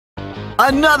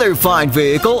Another fine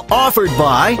vehicle offered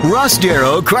by Russ,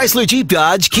 Darrow, Chrysler, Jeep,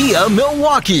 Dodge, Kia,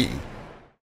 Milwaukee.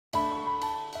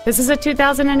 This is a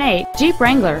 2008 Jeep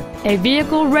Wrangler, a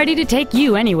vehicle ready to take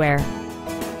you anywhere.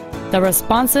 The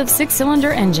responsive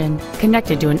 6-cylinder engine,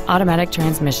 connected to an automatic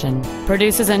transmission,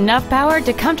 produces enough power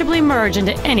to comfortably merge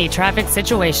into any traffic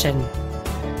situation.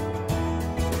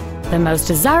 The most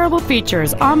desirable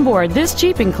features on board this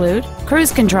Jeep include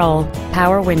cruise control,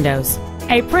 power windows,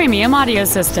 a premium audio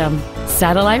system,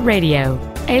 satellite radio,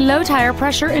 a low tire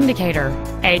pressure indicator,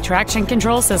 a traction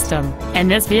control system,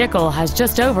 and this vehicle has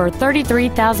just over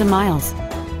 33,000 miles.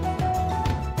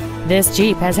 This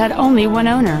Jeep has had only one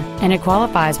owner, and it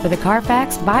qualifies for the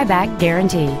Carfax buyback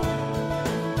guarantee.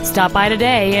 Stop by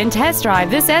today and test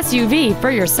drive this SUV for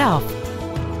yourself.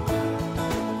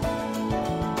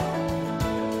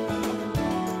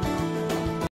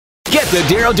 Get the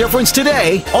Darrow difference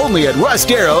today, only at Russ,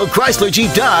 Darrow, Chrysler,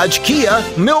 Jeep, Dodge, Kia,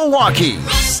 Milwaukee.